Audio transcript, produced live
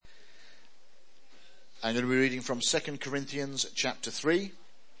I'm going to be reading from 2 Corinthians chapter 3.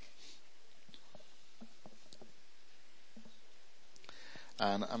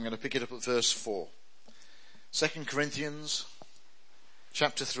 And I'm going to pick it up at verse 4. 2 Corinthians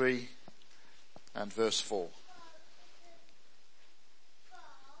chapter 3 and verse 4.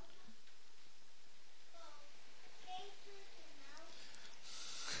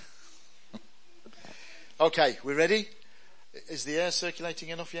 Okay, we ready? Is the air circulating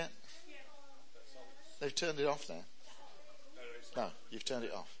enough yet? They've turned it off now. No, you've turned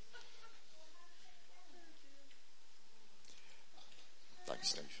it off. Thanks,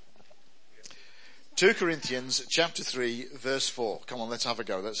 Steve. 2 Corinthians chapter 3 verse 4. Come on, let's have a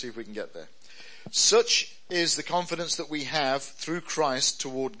go. Let's see if we can get there. Such is the confidence that we have through Christ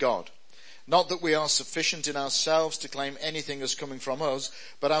toward God. Not that we are sufficient in ourselves to claim anything as coming from us,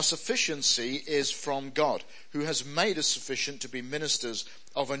 but our sufficiency is from God, who has made us sufficient to be ministers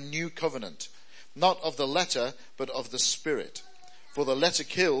of a new covenant. Not of the letter, but of the Spirit. For the letter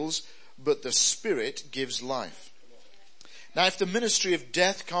kills, but the Spirit gives life. Now if the ministry of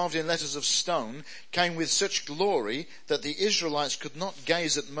death carved in letters of stone came with such glory that the Israelites could not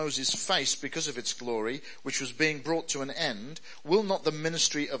gaze at Moses' face because of its glory, which was being brought to an end, will not the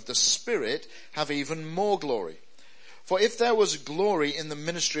ministry of the Spirit have even more glory? For if there was glory in the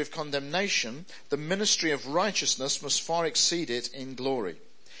ministry of condemnation, the ministry of righteousness must far exceed it in glory.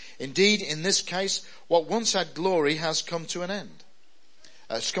 Indeed, in this case, what once had glory has come to an end.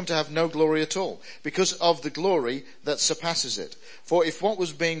 It's come to have no glory at all, because of the glory that surpasses it. For if what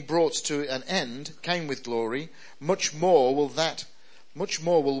was being brought to an end came with glory, much more will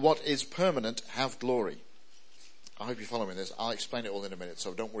what is permanent have glory. I hope you're following this. I'll explain it all in a minute,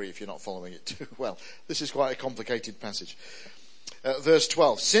 so don't worry if you're not following it too well. This is quite a complicated passage. Verse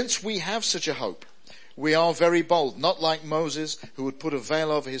 12. Since we have such a hope, we are very bold, not like Moses, who would put a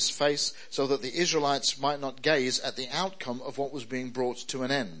veil over his face so that the Israelites might not gaze at the outcome of what was being brought to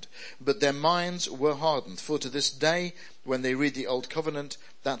an end. But their minds were hardened, for to this day, when they read the Old Covenant,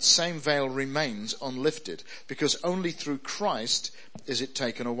 that same veil remains unlifted, because only through Christ is it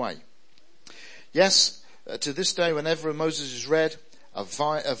taken away. Yes, to this day, whenever Moses is read, a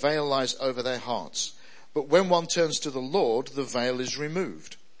veil lies over their hearts. But when one turns to the Lord, the veil is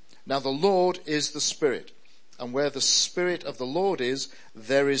removed. Now the Lord is the Spirit, and where the Spirit of the Lord is,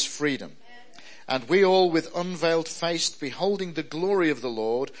 there is freedom. And we all with unveiled face, beholding the glory of the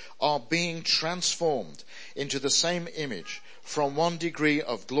Lord, are being transformed into the same image, from one degree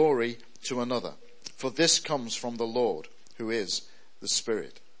of glory to another. For this comes from the Lord, who is the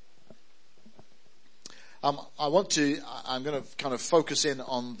Spirit. I'm going to kind of focus in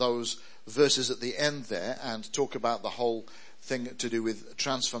on those verses at the end there and talk about the whole thing to do with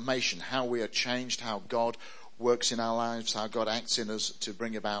transformation, how we are changed, how God works in our lives, how God acts in us to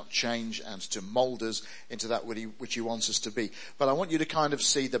bring about change and to mold us into that which he wants us to be. But I want you to kind of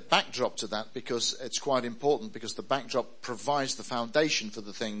see the backdrop to that, because it's quite important, because the backdrop provides the foundation for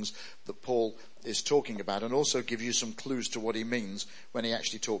the things that Paul is talking about, and also give you some clues to what he means when he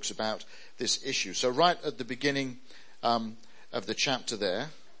actually talks about this issue. So right at the beginning of the chapter there,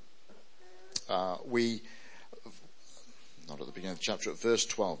 not at the beginning of the chapter, at verse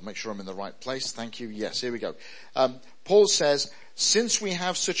 12. Make sure I'm in the right place. Thank you. Yes, here we go. Paul says, since we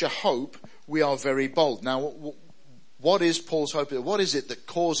have such a hope, we are very bold. Now, what is Paul's hope? What is it that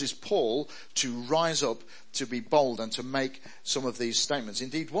causes Paul to rise up, to be bold, and to make some of these statements?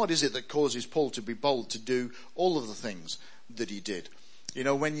 Indeed, what is it that causes Paul to be bold, to do all of the things that he did? You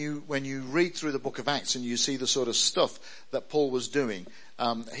know, when you read through the book of Acts and you see the sort of stuff that Paul was doing,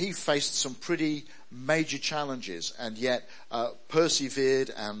 he faced some pretty major challenges, and yet persevered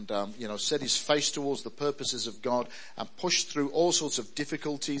and set his face towards the purposes of God and pushed through all sorts of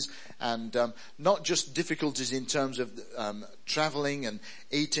difficulties, and not just difficulties in terms of traveling and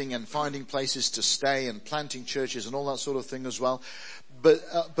eating and finding places to stay and planting churches and all that sort of thing as well,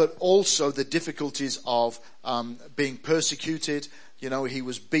 but also the difficulties of being persecuted. You know, he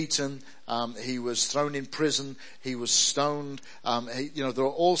was beaten, he was thrown in prison, he was stoned. There are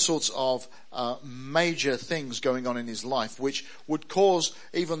all sorts of major things going on in his life, which would cause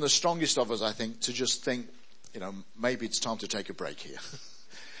even the strongest of us, I think, to just think, maybe it's time to take a break here.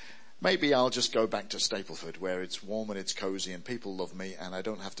 Maybe I'll just go back to Stapleford, where it's warm and it's cozy and people love me and I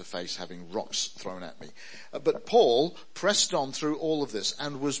don't have to face having rocks thrown at me. But Paul pressed on through all of this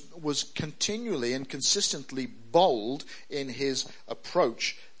and was continually and consistently bold in his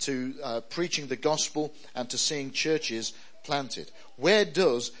approach to preaching the gospel and to seeing churches planted. Where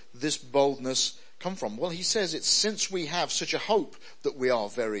does this boldness come from? Well, he says it's since we have such a hope that we are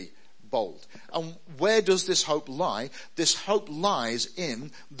very bold. And where does this hope lie? This hope lies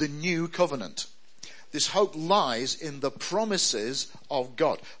in the new covenant. This hope lies in the promises of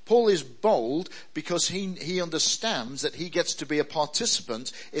God. Paul is bold because he understands that he gets to be a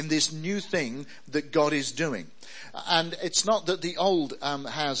participant in this new thing that God is doing. And it's not that the old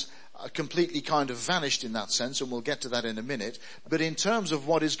has completely kind of vanished in that sense, and we'll get to that in a minute. But in terms of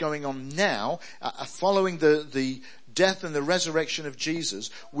what is going on now, following the death and the resurrection of Jesus,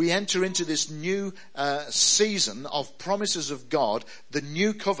 we enter into this new season of promises of God, the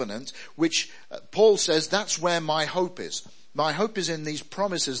new covenant, which Paul says that's where my hope is. My hope is in these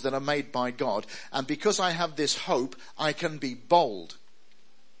promises that are made by God, and because I have this hope, I can be bold.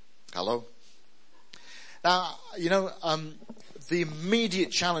 Hello? Now, the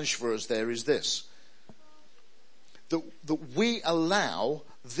immediate challenge for us there is this. That we allow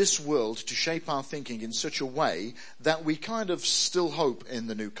this world to shape our thinking in such a way that we kind of still hope in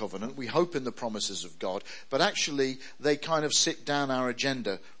the new covenant. We hope in the promises of God, but actually they kind of sit down our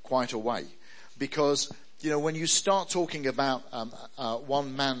agenda quite a way. Because, when you start talking about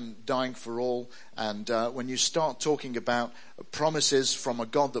one man dying for all, and when you start talking about promises from a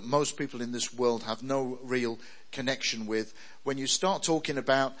God that most people in this world have no real connection with, when you start talking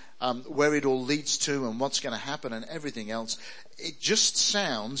about where it all leads to and what's going to happen and everything else, it just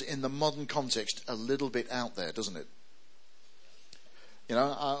sounds in the modern context a little bit out there, doesn't it?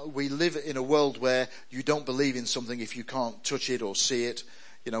 We live in a world where you don't believe in something if you can't touch it or see it.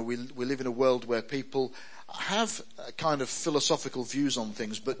 We live in a world where people have kind of philosophical views on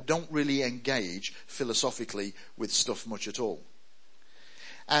things, but don't really engage philosophically with stuff much at all.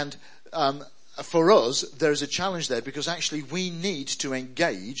 And for us, there's a challenge there, because actually we need to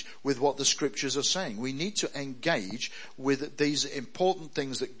engage with what the scriptures are saying. We need to engage with these important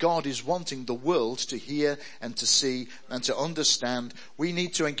things that God is wanting the world to hear and to see and to understand. We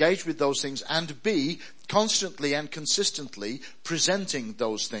need to engage with those things and be constantly and consistently presenting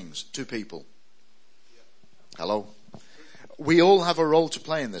those things to people. Hello? We all have a role to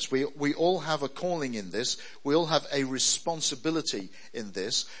play in this. We all have a calling in this. We all have a responsibility in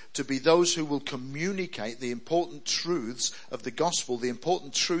this to be those who will communicate the important truths of the gospel, the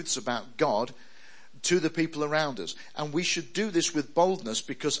important truths about God to the people around us. And we should do this with boldness,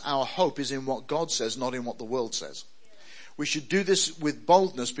 because our hope is in what God says, not in what the world says. We should do this with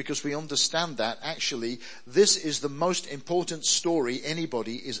boldness because we understand that actually this is the most important story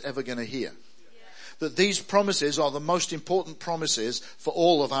anybody is ever going to hear. That these promises are the most important promises for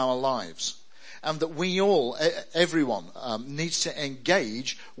all of our lives. And that everyone needs to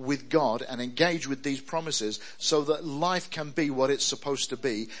engage with God and engage with these promises so that life can be what it's supposed to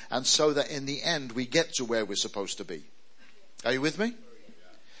be, and so that in the end we get to where we're supposed to be. Are you with me?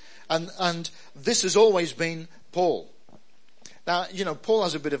 And this has always been Paul. Now, Paul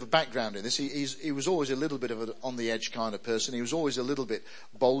has a bit of a background in this. He was always a little bit of an on-the-edge kind of person. He was always a little bit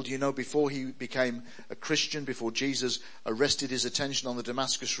bold. Before he became a Christian, before Jesus arrested his attention on the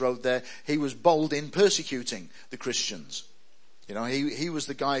Damascus road there, he was bold in persecuting the Christians. He was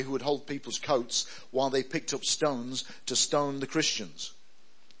the guy who would hold people's coats while they picked up stones to stone the Christians.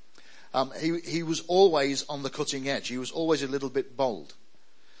 He was always on the cutting edge. He was always a little bit bold.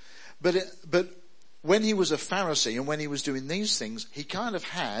 But when he was a Pharisee and when he was doing these things, he kind of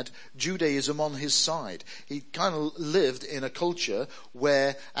had Judaism on his side. He kind of lived in a culture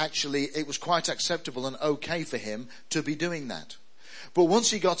where actually it was quite acceptable and okay for him to be doing that. But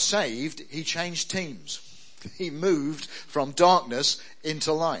once he got saved, he changed teams. He moved from darkness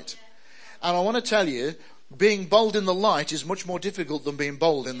into light. And I want to tell you, being bold in the light is much more difficult than being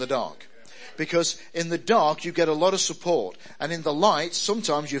bold in the dark. Because in the dark you get a lot of support, and in the light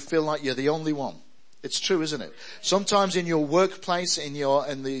sometimes you feel like you're the only one. It's true, isn't it? Sometimes in your workplace, in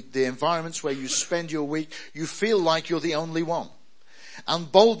the environments where you spend your week, you feel like you're the only one.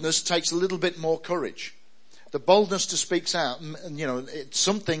 And boldness takes a little bit more courage. The boldness to speak out,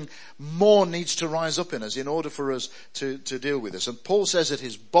 something more needs to rise up in us in order for us to deal with this. And Paul says that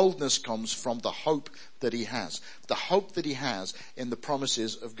his boldness comes from the hope that he has. The hope that he has in the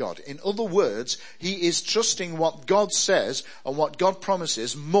promises of God. In other words, he is trusting what God says and what God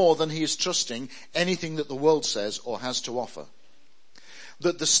promises more than he is trusting anything that the world says or has to offer.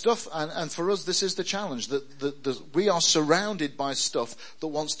 That the stuff, and for us this is the challenge, that we are surrounded by stuff that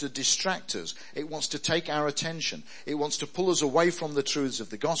wants to distract us. It wants to take our attention. It wants to pull us away from the truths of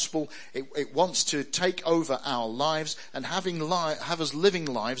the gospel. It wants to take over our lives and have us living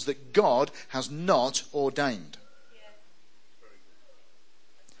lives that God has not ordained.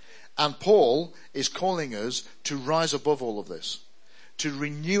 And Paul is calling us to rise above all of this. To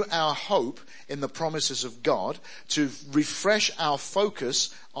renew our hope in the promises of God, to refresh our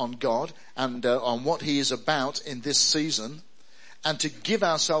focus on God and on what he is about in this season, and to give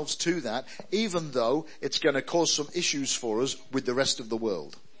ourselves to that, even though it's going to cause some issues for us with the rest of the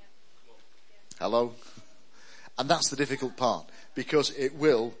world. Hello? And that's the difficult part, because it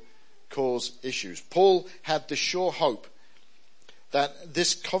will cause issues. Paul had the sure hope that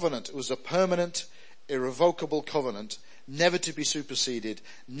this covenant was a permanent, irrevocable covenant, never to be superseded,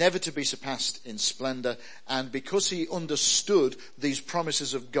 never to be surpassed in splendor. And because he understood these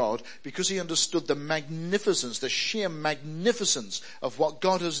promises of God, because he understood the magnificence, the sheer magnificence of what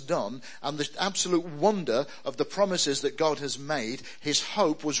God has done, and the absolute wonder of the promises that God has made, his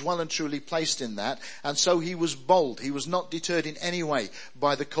hope was well and truly placed in that. And so he was bold. He was not deterred in any way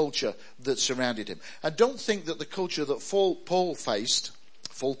by the culture that surrounded him. And don't think that the culture that Paul faced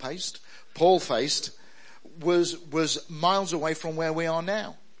was miles away from where we are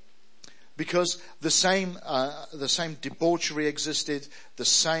now, because the same debauchery existed, the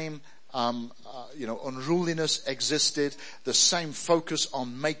same unruliness existed, the same focus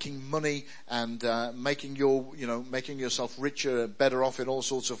on making money and making yourself richer and better off in all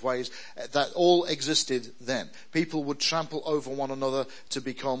sorts of ways. That all existed then. People would trample over one another to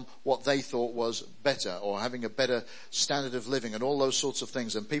become what they thought was better, or having a better standard of living, and all those sorts of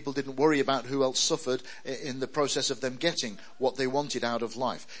things. And people didn't worry about who else suffered in the process of them getting what they wanted out of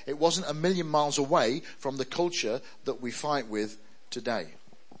life. It wasn't a million miles away from the culture that we fight with today.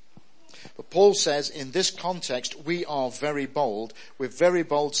 But Paul says in this context, we are very bold. We're very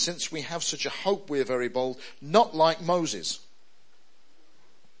bold since we have such a hope. We're very bold, not like Moses.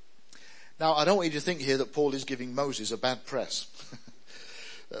 Now, I don't want you to think here that Paul is giving Moses a bad press,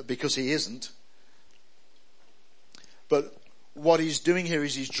 because he isn't. But what he's doing here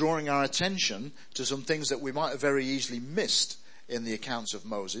is he's drawing our attention to some things that we might have very easily missed in the accounts of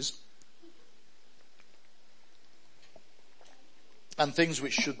Moses, and things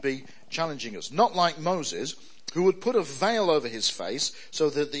which should be challenging us. Not like Moses, who would put a veil over his face so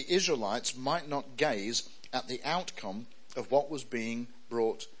that the Israelites might not gaze at the outcome of what was being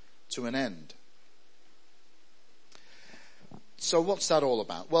brought to an end. So what's that all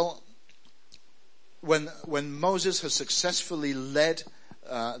about? Well, when Moses has successfully led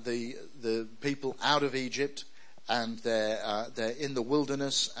the people out of Egypt, and they're in the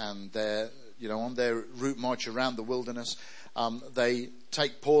wilderness, and they're on their route march around the wilderness, they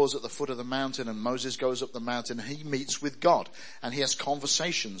take pause at the foot of the mountain, and Moses goes up the mountain. He meets with God, and he has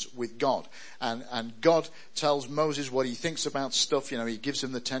conversations with God, and God tells Moses what he thinks about stuff. He gives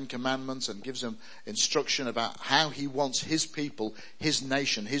him the 10 Commandments and gives him instruction about how he wants his people, his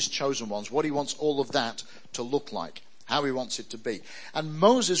nation, his chosen ones, what he wants all of that to look like, how he wants it to be. And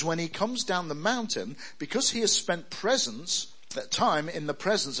Moses, when he comes down the mountain, because he has spent time in the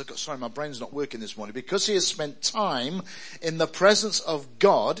presence of God. Sorry, my brain's not working this morning. Because he has spent time in the presence of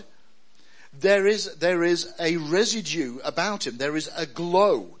God, there is a residue about him. There is a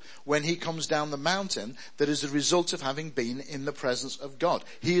glow when he comes down the mountain that is a result of having been in the presence of God.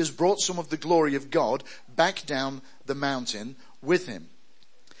 He has brought some of the glory of God back down the mountain with him.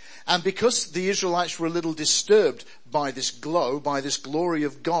 And because the Israelites were a little disturbed by this glow, by this glory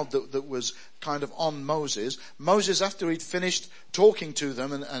of God that was kind of on Moses, after he'd finished talking to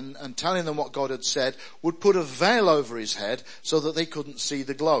them and telling them what God had said, would put a veil over his head so that they couldn't see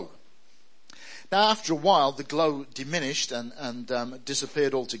the glow. Now, after a while, the glow diminished and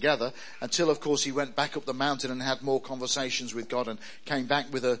disappeared altogether, until, of course, he went back up the mountain and had more conversations with God and came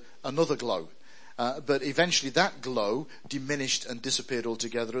back with another glow. But eventually that glow diminished and disappeared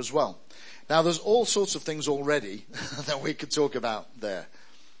altogether as well. Now, there's all sorts of things already that we could talk about there.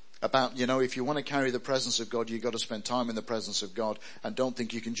 About, if you want to carry the presence of God, you've got to spend time in the presence of God, and don't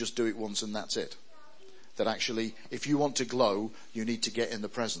think you can just do it once and that's it. That actually, if you want to glow, you need to get in the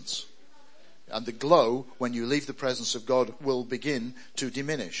presence. And the glow, when you leave the presence of God, will begin to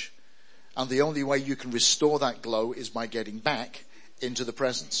diminish. And the only way you can restore that glow is by getting back into the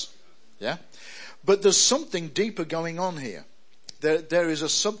presence. Yeah? But there's something deeper going on here. There is a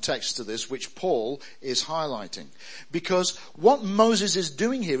subtext to this which Paul is highlighting. Because what Moses is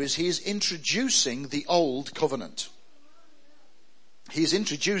doing here is he is introducing the old covenant. He's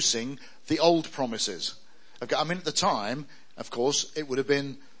introducing the old promises. I mean, at the time, of course, it would have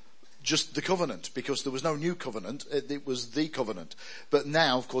been just the covenant, because there was no new covenant. It was the covenant. But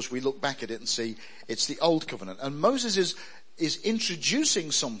now, of course, we look back at it and see it's the old covenant. And Moses is introducing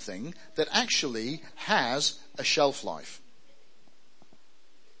something that actually has a shelf life.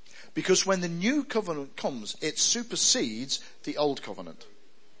 Because when the new covenant comes, it supersedes the old covenant.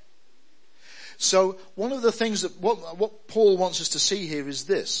 So one of the things that what Paul wants us to see here is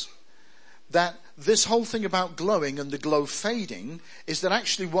this, that this whole thing about glowing and the glow fading is that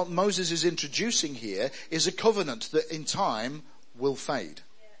actually what Moses is introducing here is a covenant that in time will fade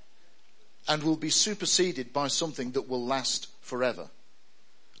and will be superseded by something that will last forever.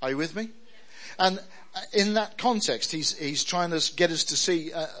 Are you with me? And in that context, he's trying to get us to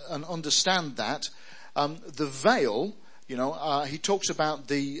see and understand that the veil, he talks about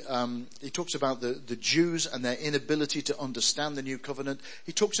the Jews and their inability to understand the new covenant.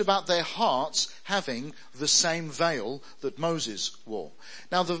 He talks about their hearts having the same veil that Moses wore.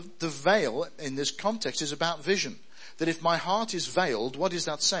 Now the veil in this context is about vision. That if my heart is veiled, what is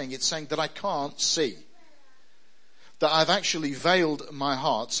that saying? It's saying that I can't see. That I've actually veiled my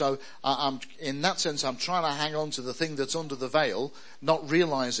heart. So in that sense, I'm trying to hang on to the thing that's under the veil, not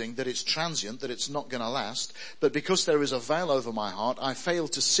realizing that it's transient, that it's not going to last. But because there is a veil over my heart, I fail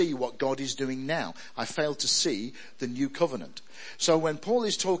to see what God is doing now. I fail to see the new covenant. So when Paul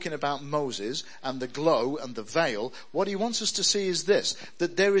is talking about Moses and the glow and the veil, what he wants us to see is this,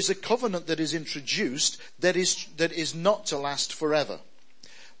 that there is a covenant that is introduced that is not to last forever.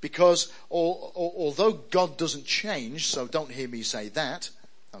 Because although God doesn't change, so don't hear me say that,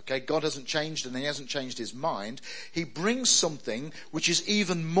 okay, God hasn't changed and he hasn't changed his mind, he brings something which is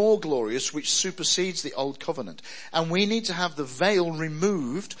even more glorious, which supersedes the old covenant. And we need to have the veil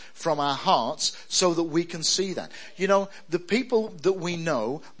removed from our hearts so that we can see that. The people that we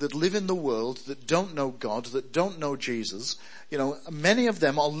know that live in the world, that don't know God, that don't know Jesus, many of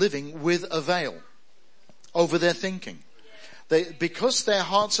them are living with a veil over their thinking. Because their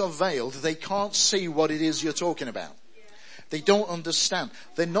hearts are veiled, they can't see what it is you're talking about. They don't understand.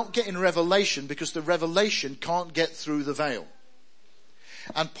 They're not getting revelation because the revelation can't get through the veil.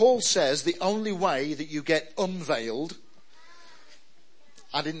 And Paul says the only way that you get unveiled,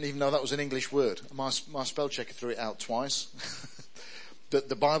 I didn't even know that was an English word. My spell checker threw it out twice.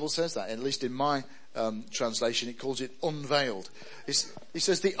 The Bible says that, at least in my translation, it calls it unveiled. He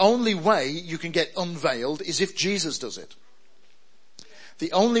says the only way you can get unveiled is if Jesus does it.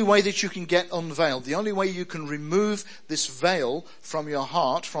 The only way that you can get unveiled, the only way you can remove this veil from your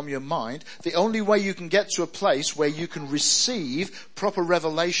heart, from your mind, the only way you can get to a place where you can receive proper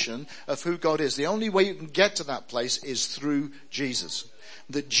revelation of who God is, the only way you can get to that place is through Jesus.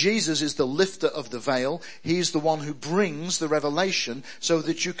 That Jesus is the lifter of the veil. He's the one who brings the revelation so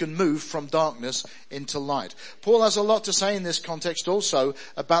that you can move from darkness into light. Paul has a lot to say in this context also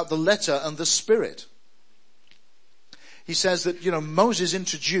about the letter and the spirit. He says that, Moses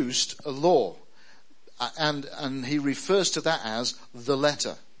introduced a law and he refers to that as the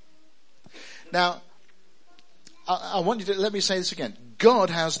letter. Now, I want you to, let me say this again.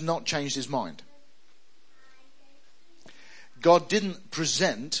 God has not changed his mind. God didn't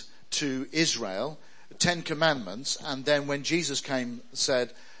present to Israel 10 commandments and then when Jesus came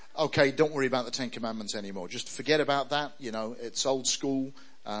said, okay, don't worry about the 10 commandments anymore. Just forget about that. It's old school.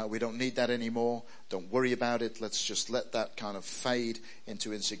 We don't need that anymore. Don't worry about it. Let's just let that kind of fade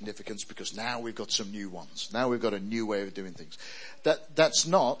into insignificance because now we've got some new ones. Now we've got a new way of doing things. That's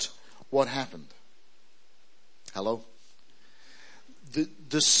not what happened. Hello?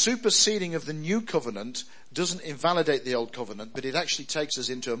 The superseding of the new covenant doesn't invalidate the old covenant, but it actually takes us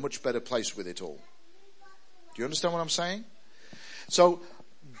into a much better place with it all. Do you understand what I'm saying? So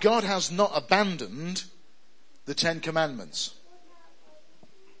God has not abandoned the 10 commandments.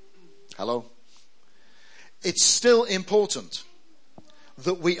 Hello? It's still important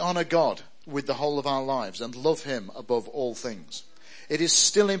that we honor God with the whole of our lives and love him above all things. It is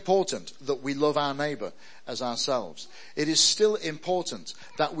still important that we love our neighbor as ourselves. It is still important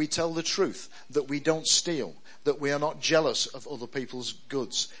that we tell the truth, that we don't steal, that we are not jealous of other people's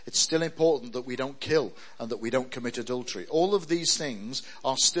goods. It's still important that we don't kill and that we don't commit adultery. All of these things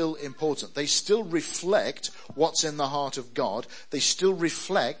are still important. They still reflect what's in the heart of God. They still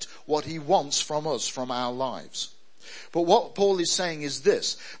reflect what he wants from us, from our lives. But what Paul is saying is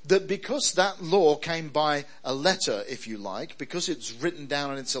this, that because that law came by a letter, if you like, because it's written down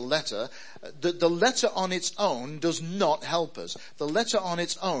and it's a letter, the letter on its own does not help us. The letter on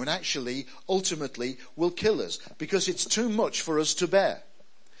its own actually, ultimately, will kill us because it's too much for us to bear.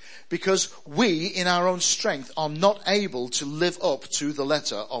 Because we, in our own strength, are not able to live up to the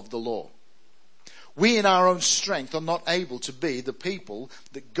letter of the law. We in our own strength are not able to be the people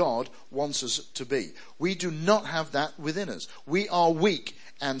that God wants us to be. We do not have that within us. We are weak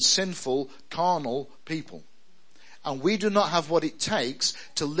and sinful, carnal people. And we do not have what it takes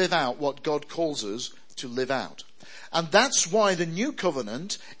to live out what God calls us to live out. And that's why the new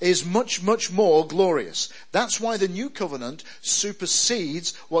covenant is much, much more glorious. That's why the new covenant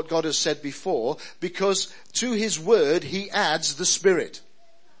supersedes what God has said before, because to his word he adds the Spirit.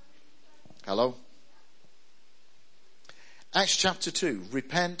 Hello? Acts chapter 2,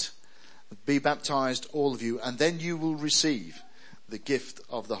 repent, be baptized, all of you, and then you will receive the gift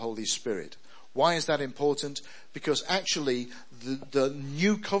of the Holy Spirit. Why is that important? Because actually the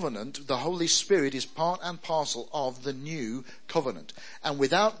new covenant, the Holy Spirit is part and parcel of the new covenant. And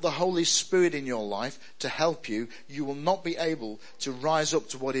without the Holy Spirit in your life to help you, you will not be able to rise up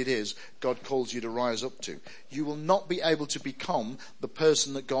to what it is God calls you to rise up to. You will not be able to become the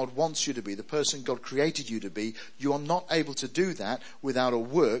person that God wants you to be, the person God created you to be. You are not able to do that without a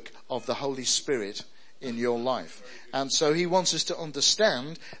work of the Holy Spirit in your life. And so he wants us to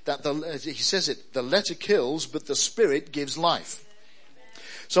understand that he says it, the letter kills, but the Spirit gives life.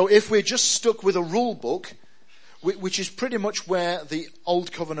 So if we're just stuck with a rule book, which is pretty much where the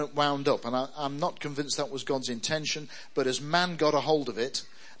old covenant wound up, and I'm not convinced that was God's intention, but as man got a hold of it,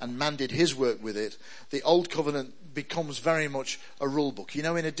 and man did his work with it, the old covenant becomes very much a rule book. You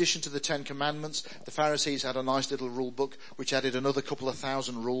know, in addition to the 10 Commandments, the Pharisees had a nice little rule book which added another couple of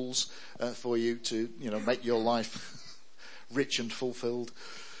thousand rules for you to, make your life rich and fulfilled.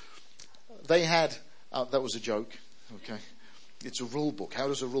 They had, that was a joke, okay. It's a rule book. How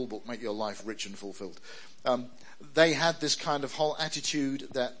does a rule book make your life rich and fulfilled? They had this kind of whole attitude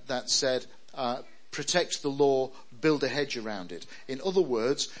that said, protect the law, build a hedge around it. In other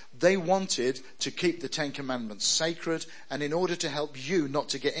words, they wanted to keep the 10 Commandments sacred, and in order to help you not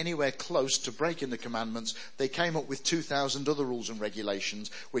to get anywhere close to breaking the commandments, they came up with 2,000 other rules and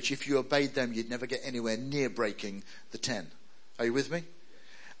regulations, which if you obeyed them, you'd never get anywhere near breaking the 10. Are you with me?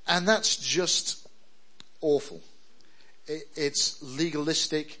 And that's just awful. It's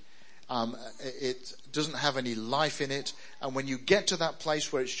legalistic. It doesn't have any life in it. And when you get to that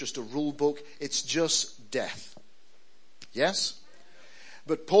place where it's just a rule book, it's just death. Yes?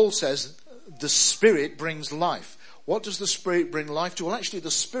 But Paul says the Spirit brings life. What does the Spirit bring life to? Well, actually,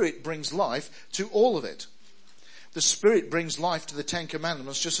 the Spirit brings life to all of it. The Spirit brings life to the 10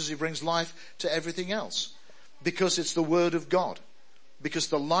 Commandments just as he brings life to everything else. Because it's the Word of God. Because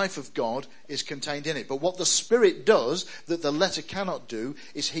the life of God is contained in it. But what the Spirit does that the letter cannot do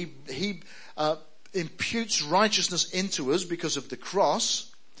is he imputes righteousness into us because of the cross,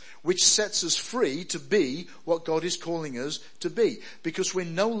 which sets us free to be what God is calling us to be. Because we're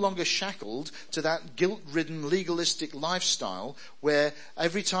no longer shackled to that guilt-ridden legalistic lifestyle where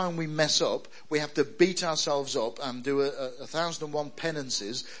every time we mess up, we have to beat ourselves up and do 1,001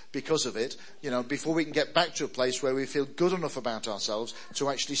 penances because of it, before we can get back to a place where we feel good enough about ourselves to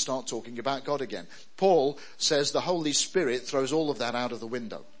actually start talking about God again. Paul says the Holy Spirit throws all of that out of the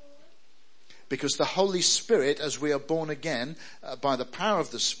window. Because the Holy Spirit, as we are born again by the power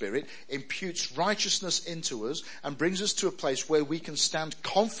of the Spirit, imputes righteousness into us and brings us to a place where we can stand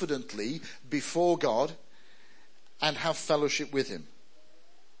confidently before God and have fellowship with him.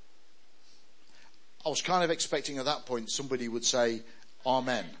 I was kind of expecting at that point somebody would say,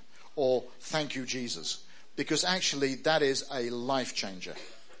 Amen, or thank you, Jesus. Because actually that is a life changer.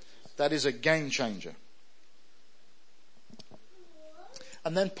 That is a game changer.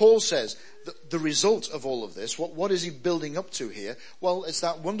 And then Paul says the result of all of this, what is he building up to here? Well, it's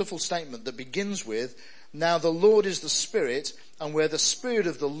that wonderful statement that begins with, now the Lord is the Spirit, and where the Spirit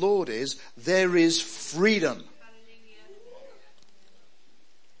of the Lord is, there is freedom.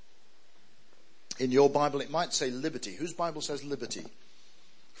 In your Bible it might say liberty. Whose Bible says liberty?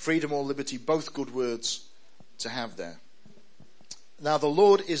 Freedom or liberty, both good words to have there. Now the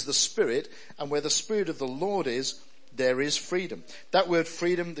Lord is the Spirit, and where the Spirit of the Lord is, there is freedom. That word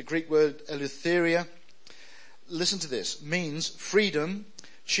freedom, the Greek word eleutheria, listen to this, means freedom,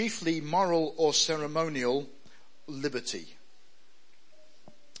 chiefly moral or ceremonial liberty.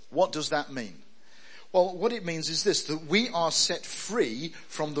 What does that mean? Well, what it means is this, that we are set free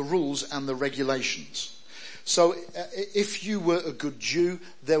from the rules and the regulations. So if you were a good Jew,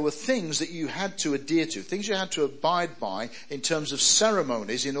 there were things that you had to adhere to, things you had to abide by in terms of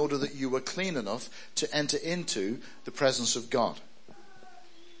ceremonies in order that you were clean enough to enter into the presence of God.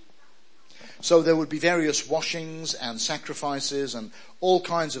 So there would be various washings and sacrifices and all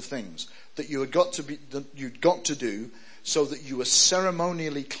kinds of things that you'd got to do so that you were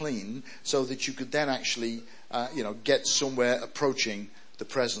ceremonially clean so that you could then actually, get somewhere approaching the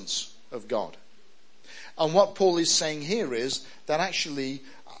presence of God. And what Paul is saying here is that actually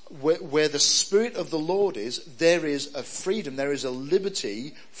where the Spirit of the Lord is, there is a freedom, there is a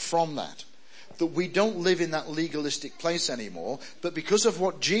liberty from that. That we don't live in that legalistic place anymore, but because of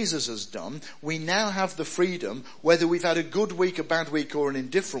what Jesus has done, we now have the freedom, whether we've had a good week, a bad week, or an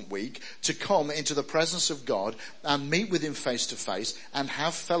indifferent week, to come into the presence of God and meet with him face to face and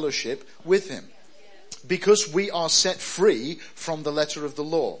have fellowship with him. Because we are set free from the letter of the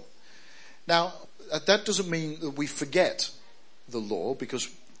law. Now, that doesn't mean that we forget the law, because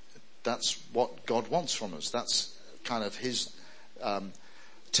that's what God wants from us. That's kind of his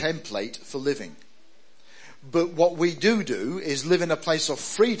template for living. But what we do is live in a place of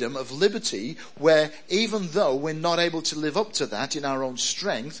freedom, of liberty, where even though we're not able to live up to that in our own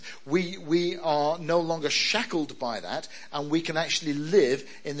strength, we are no longer shackled by that, and we can actually live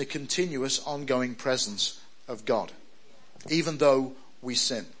in the continuous ongoing presence of God, even though we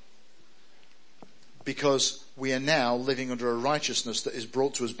sin. Because we are now living under a righteousness that is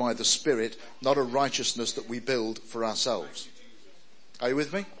brought to us by the Spirit, not a righteousness that we build for ourselves. Are you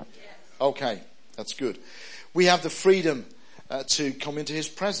with me? Okay, that's good. We have the freedom to come into His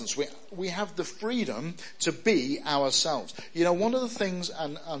presence. We have the freedom to be ourselves. You know, one of the things,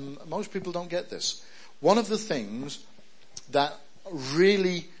 and most people don't get this, one of the things that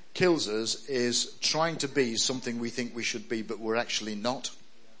really kills us is trying to be something we think we should be, but we're actually not.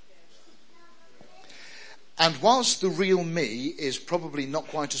 And whilst the real me is probably not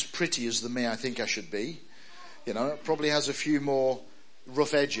quite as pretty as the me I think I should be, you know, it probably has a few more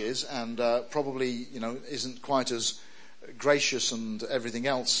rough edges and probably, you know, isn't quite as gracious and everything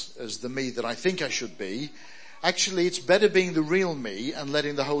else as the me that I think I should be. Actually, it's better being the real me and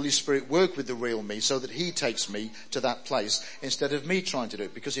letting the Holy Spirit work with the real me so that He takes me to that place instead of me trying to do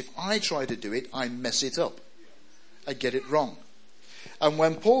it. Because if I try to do it, I mess it up. I get it wrong. And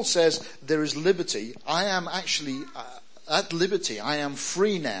when Paul says there is liberty, I am actually at liberty. I am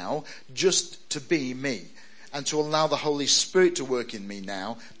free now just to be me and to allow the Holy Spirit to work in me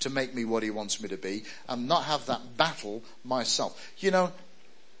now to make me what He wants me to be and not have that battle myself. You know,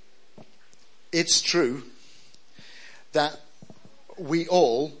 it's true that we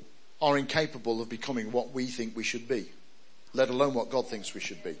all are incapable of becoming what we think we should be, let alone what God thinks we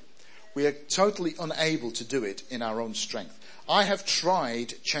should be. We are totally unable to do it in our own strength. I have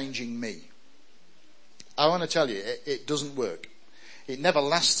tried changing me. I want to tell you, it doesn't work. It never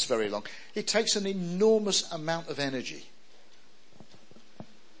lasts very long. It takes an enormous amount of energy.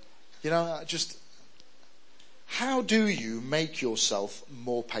 You know, just how do you make yourself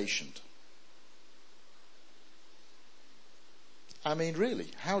more patient? I mean, really,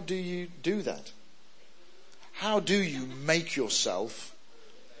 how do you do that? How do you make yourself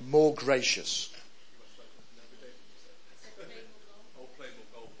more gracious?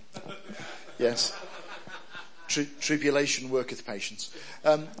 Yes. Tribulation worketh patience.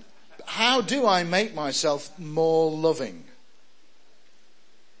 How do I make myself more loving?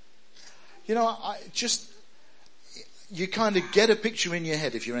 You know, you kind of get a picture in your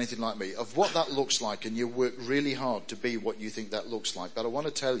head, if you're anything like me, of what that looks like, and you work really hard to be what you think that looks like. But I want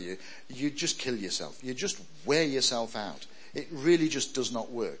to tell you, you just kill yourself. You just wear yourself out. It really just does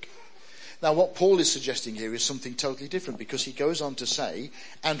not work. Now, what Paul is suggesting here is something totally different, because he goes on to say,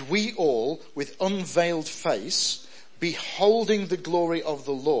 and we all, with unveiled face, beholding the glory of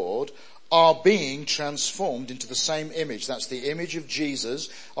the Lord, are being transformed into the same image. That's the image of Jesus,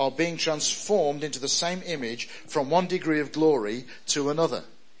 are being transformed into the same image from one degree of glory to another.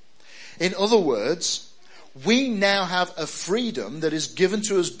 In other words, we now have a freedom that is given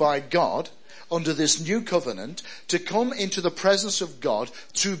to us by God under this new covenant to come into the presence of God,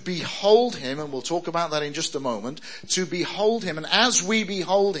 to behold Him, and we'll talk about that in just a moment, to behold Him. And as we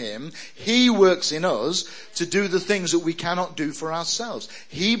behold Him, He works in us to do the things that we cannot do for ourselves.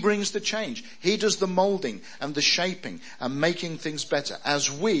 He brings the change. He does the molding and the shaping and making things better as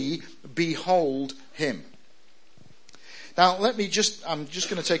we behold Him. Now I'm just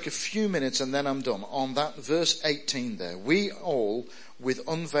going to take a few minutes and then I'm done on that verse 18 there. We all with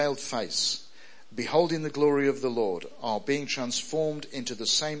unveiled face, beholding the glory of the Lord, are being transformed into the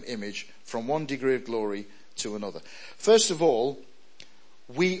same image from one degree of glory to another. First of all,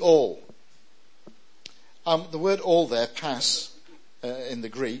 we all. The word all there, pas, in the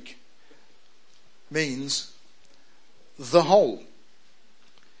Greek, means the whole.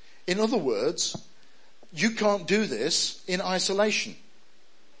 In other words, you can't do this in isolation.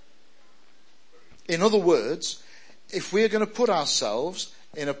 In other words, if we're going to put ourselves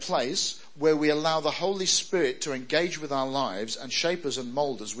in a place where we allow the Holy Spirit to engage with our lives and shape us and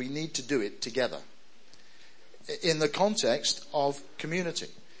mold us, we need to do it together. In the context of community,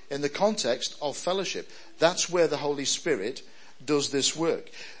 in the context of fellowship. That's where the Holy Spirit does this work.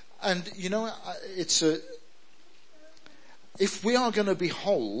 And you know, if we are going to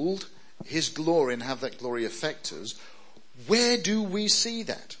behold His glory and have that glory affect us, where do we see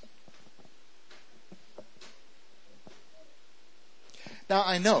that? Now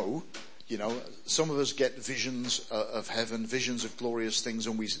I know, you know, some of us get visions of heaven, visions of glorious things,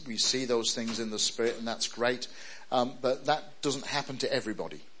 and we see those things in the Spirit, and that's great. But that doesn't happen to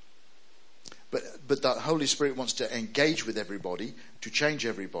everybody. But the Holy Spirit wants to engage with everybody, to change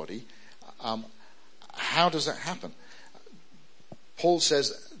everybody. How does that happen? Paul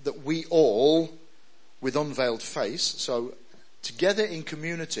says that we all, with unveiled face, so together in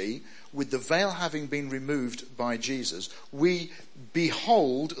community, with the veil having been removed by Jesus, we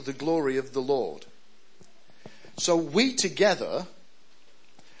behold the glory of the Lord. So we together,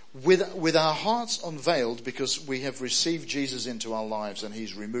 with our hearts unveiled because we have received Jesus into our lives and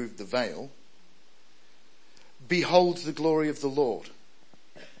he's removed the veil, behold the glory of the Lord.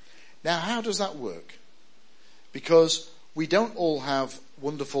 Now, how does that work? Because we don't all have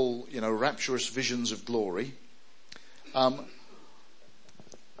wonderful, rapturous visions of glory.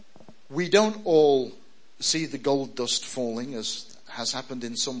 We don't all see the gold dust falling, as has happened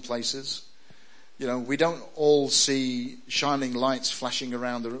in some places. We don't all see shining lights flashing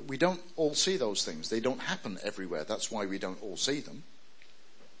around the room. We don't all see those things. They don't happen everywhere. That's why we don't all see them.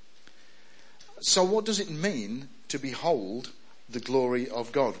 So what does it mean to behold the glory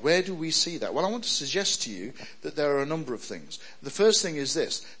of God? Where do we see that? Well, I want to suggest to you that there are a number of things. The first thing is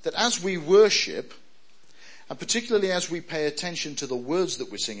this, that as we worship, and particularly as we pay attention to the words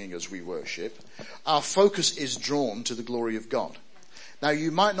that we're singing as we worship, our focus is drawn to the glory of God. Now,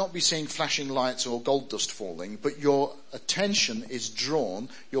 you might not be seeing flashing lights or gold dust falling, but your attention is drawn,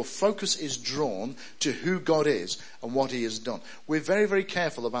 your focus is drawn to who God is and what he has done. We're very, very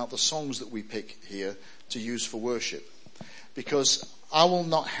careful about the songs that we pick here to use for worship, because I will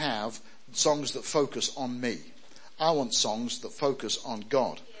not have songs that focus on me. I want songs that focus on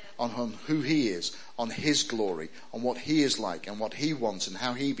God, on who he is, on his glory, on what he is like and what he wants and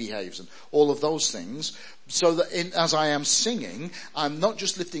how he behaves and all of those things. So that as I am singing, I'm not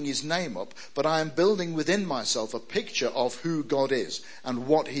just lifting his name up, but I am building within myself a picture of who God is and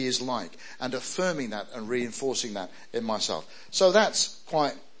what he is like, and affirming that and reinforcing that in myself. So that's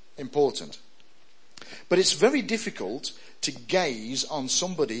quite important. But it's very difficult to gaze on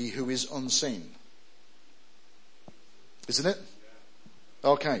somebody who is unseen. Isn't it?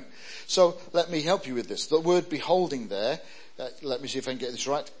 Okay. So let me help you with this. The word beholding there, let me see if I can get this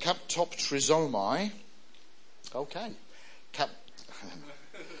right. Kaptoptrizomai. Okay.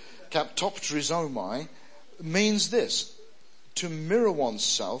 Kaptoptrizomai means this: to mirror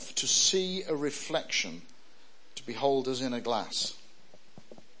oneself, to see a reflection, to behold as in a glass.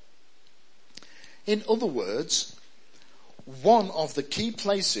 In other words, one of the key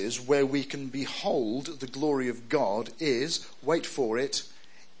places where we can behold the glory of God is, wait for it,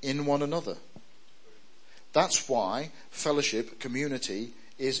 in one another. That's why fellowship, community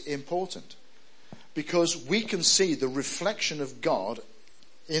is important. Because we can see the reflection of God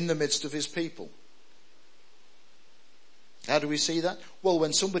in the midst of his people. How do we see that? Well,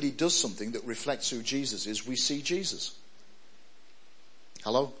 when somebody does something that reflects who Jesus is, we see Jesus.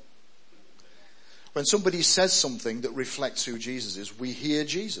 Hello? When somebody says something that reflects who Jesus is, we hear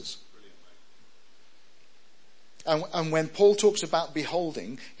Jesus. And when Paul talks about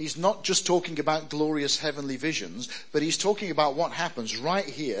beholding, he's not just talking about glorious heavenly visions, but he's talking about what happens right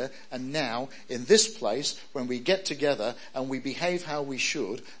here and now in this place when we get together and we behave how we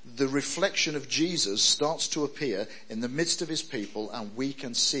should. The reflection of Jesus starts to appear in the midst of his people, and we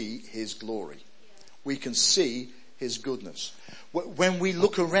can see his glory. We can see his goodness. When we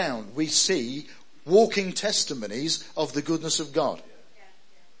look around, we see walking testimonies of the goodness of God.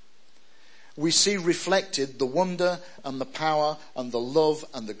 We see reflected the wonder and the power and the love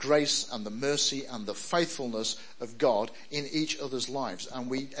and the grace and the mercy and the faithfulness of God in each other's lives.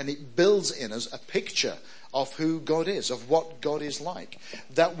 And it builds in us a picture of who God is, of what God is like,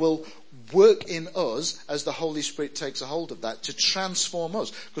 that will work in us as the Holy Spirit takes a hold of that to transform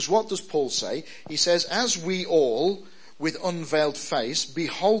us. Because what does Paul say? He says, as we all, with unveiled face,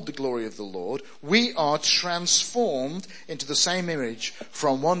 behold the glory of the Lord, we are transformed into the same image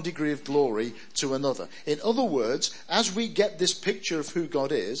from one degree of glory to another. In other words, as we get this picture of who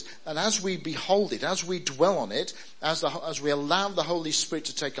God is, and as we behold it, as we dwell on it, as we allow the Holy Spirit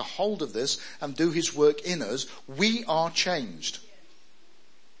to take a hold of this and do his work in us, we are changed.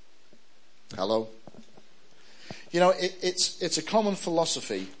 Hello? You know, it's a common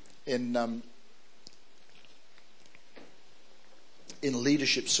philosophy in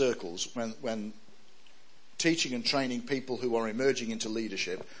leadership circles, when teaching and training people who are emerging into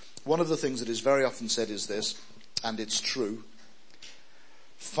leadership, one of the things that is very often said is this, and it's true: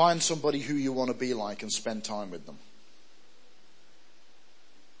 find somebody who you want to be like and spend time with them.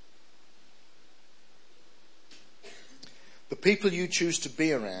 The people you choose to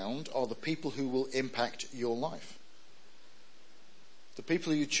be around are the people who will impact your life. The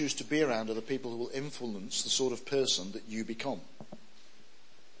people you choose to be around are the people who will influence the sort of person that you become.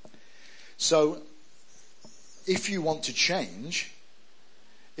 So, if you want to change,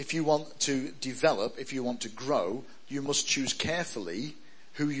 if you want to develop, if you want to grow, you must choose carefully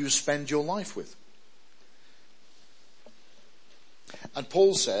who you spend your life with. And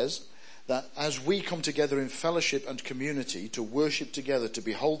Paul says that as we come together in fellowship and community to worship together, to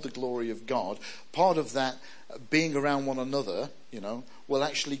behold the glory of God, part of that being around one another, will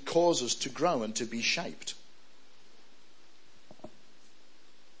actually cause us to grow and to be shaped.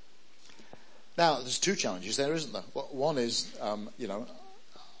 Now, there's two challenges there, isn't there? One is,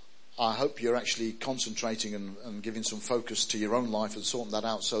 I hope you're actually concentrating and giving some focus to your own life and sorting that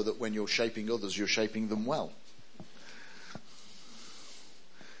out so that when you're shaping others, you're shaping them well.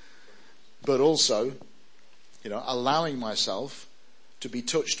 But also, allowing myself to be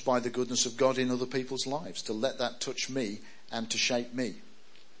touched by the goodness of God in other people's lives, to let that touch me and to shape me.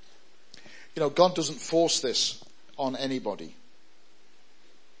 God doesn't force this on anybody.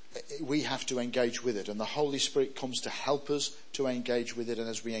 We have to engage with it, and the Holy Spirit comes to help us to engage with it. And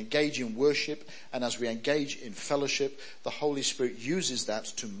as we engage in worship and as we engage in fellowship, the Holy Spirit uses that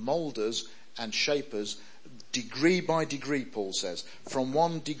to mold us and shape us degree by degree, Paul says, from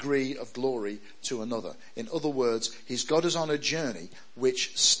one degree of glory to another. In other words, he's got us on a journey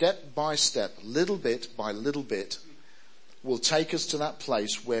which step by step, little bit by little bit, will take us to that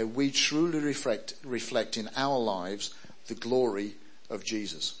place where we truly reflect in our lives the glory of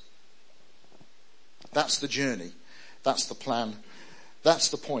Jesus. That's the journey. That's the plan. That's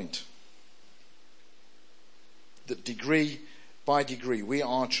the point. That degree by degree we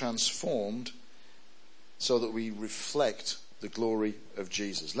are transformed so that we reflect the glory of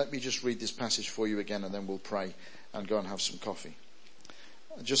Jesus. Let me just read this passage for you again and then we'll pray and go and have some coffee.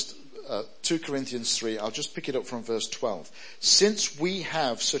 Just 2 Corinthians 3, I'll just pick it up from verse 12. Since we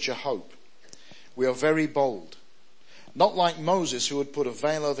have such a hope, we are very bold. Not like Moses, who had put a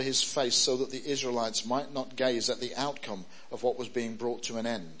veil over his face so that the Israelites might not gaze at the outcome of what was being brought to an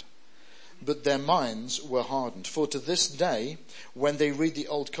end. But their minds were hardened. For to this day, when they read the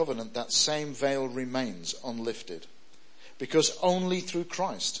Old Covenant, that same veil remains unlifted. Because only through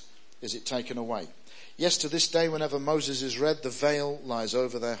Christ is it taken away. Yes, to this day, whenever Moses is read, the veil lies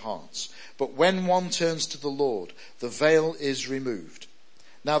over their hearts. But when one turns to the Lord, the veil is removed.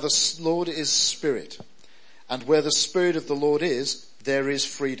 Now the Lord is Spirit. And where the Spirit of the Lord is, there is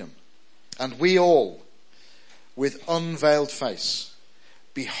freedom. And we all, with unveiled face,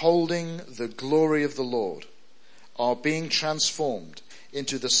 beholding the glory of the Lord, are being transformed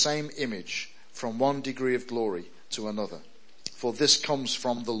into the same image from one degree of glory to another. For this comes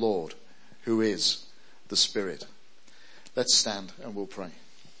from the Lord, who is the Spirit. Let's stand and we'll pray.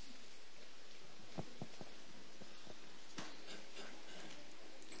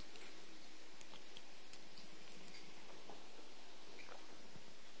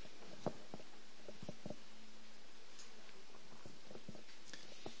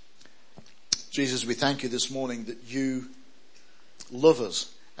 Jesus, we thank you this morning that you love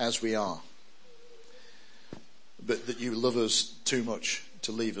us as we are, but that you love us too much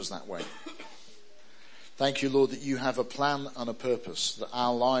to leave us that way. Thank you, Lord, that you have a plan and a purpose, that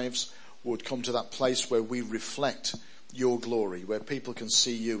our lives would come to that place where we reflect your glory, where people can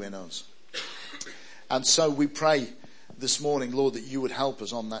see you in us. And so we pray this morning, Lord, that you would help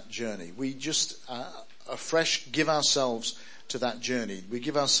us on that journey. We just afresh give ourselves to that journey. We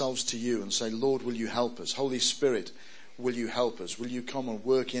give ourselves to you and say, Lord, will you help us? Holy Spirit, will you help us? Will you come and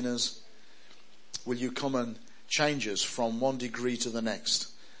work in us? Will you come and change us from one degree to the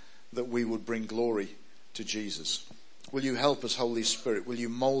next, that we would bring glory to Jesus? Will you help us, Holy Spirit? Will you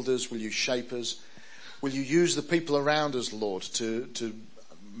mold us? Will you shape us? Will you use the people around us, Lord, to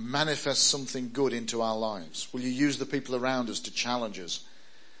manifest something good into our lives? Will you use the people around us to challenge us?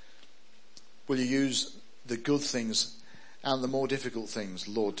 Will you use the good things and the more difficult things,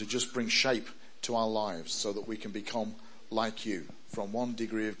 Lord, to just bring shape to our lives so that we can become like you from one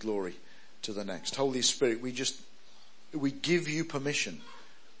degree of glory to the next? Holy Spirit, we give you permission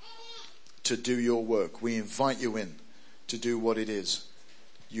to do your work. We invite you in to do what it is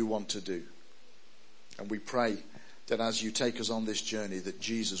you want to do. And we pray that as you take us on this journey, that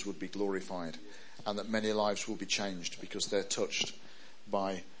Jesus would be glorified and that many lives will be changed because they're touched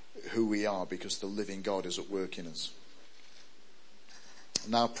by who we are, because the living God is at work in us.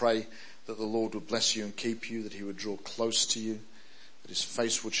 Now pray that the Lord would bless you and keep you, that he would draw close to you, that his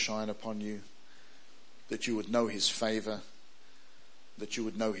face would shine upon you, that you would know his favour, that you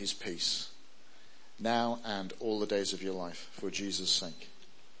would know his peace, now and all the days of your life, for Jesus' sake.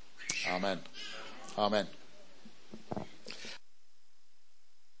 Amen. Amen.